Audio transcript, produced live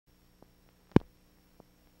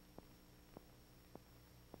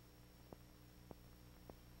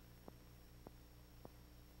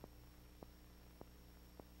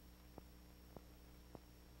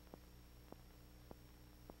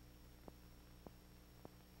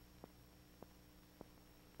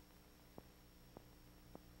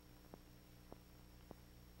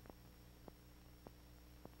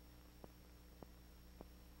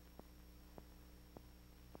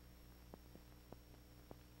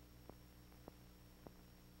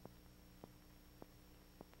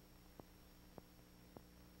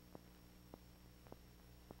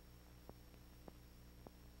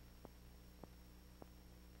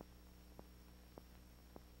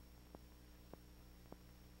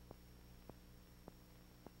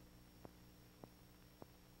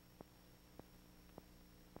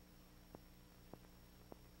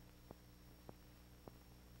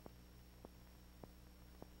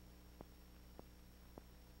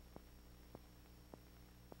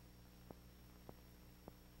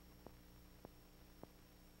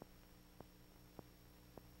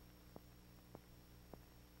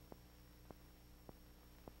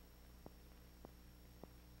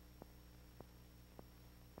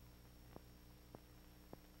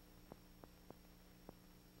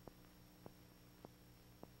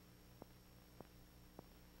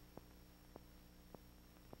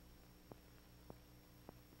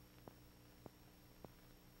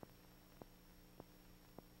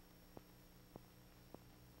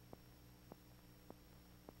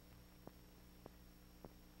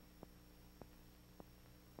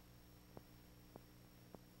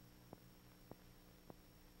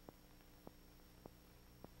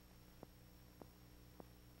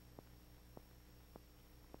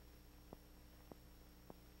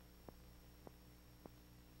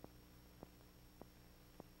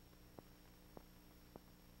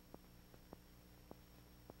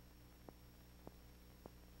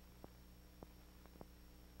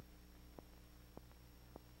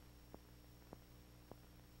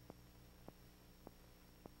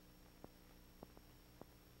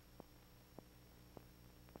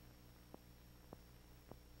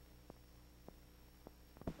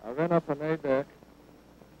I ran up on A deck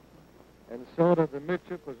and saw that the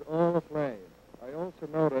midship was all aflame. I also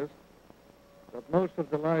noticed that most of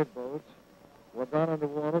the lifeboats were down in the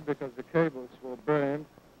water because the cables were burned,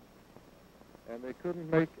 and they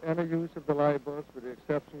couldn't make any use of the lifeboats with the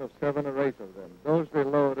exception of 7 or 8 of them. Those they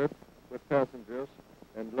loaded with passengers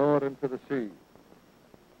and lowered into the sea.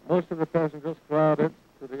 Most of the passengers crowded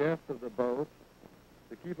to the aft of the boat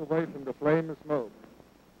to keep away from the flame and smoke.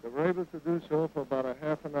 They were able to do so for about a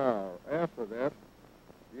half an hour. After that,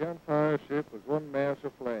 the entire ship was one mass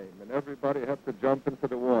of flame, and everybody had to jump into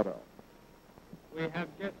the water. We have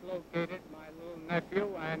just located my little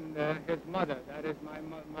nephew and his mother. That is my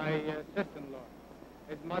sister-in-law.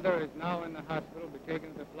 His mother is now in the hospital. We're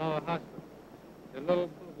taken to the Flower Hospital.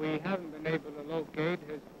 We haven't been able to locate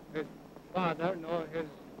his father nor his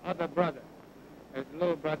other brother. His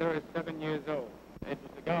little brother is 7 years old. It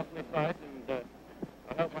was a ghastly sight, and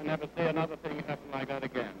I hope I never see another thing happen like that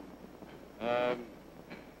again.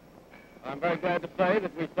 I'm very glad to say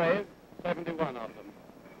that we saved 71 of them.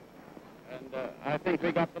 And I think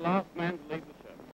we got the last man to leave the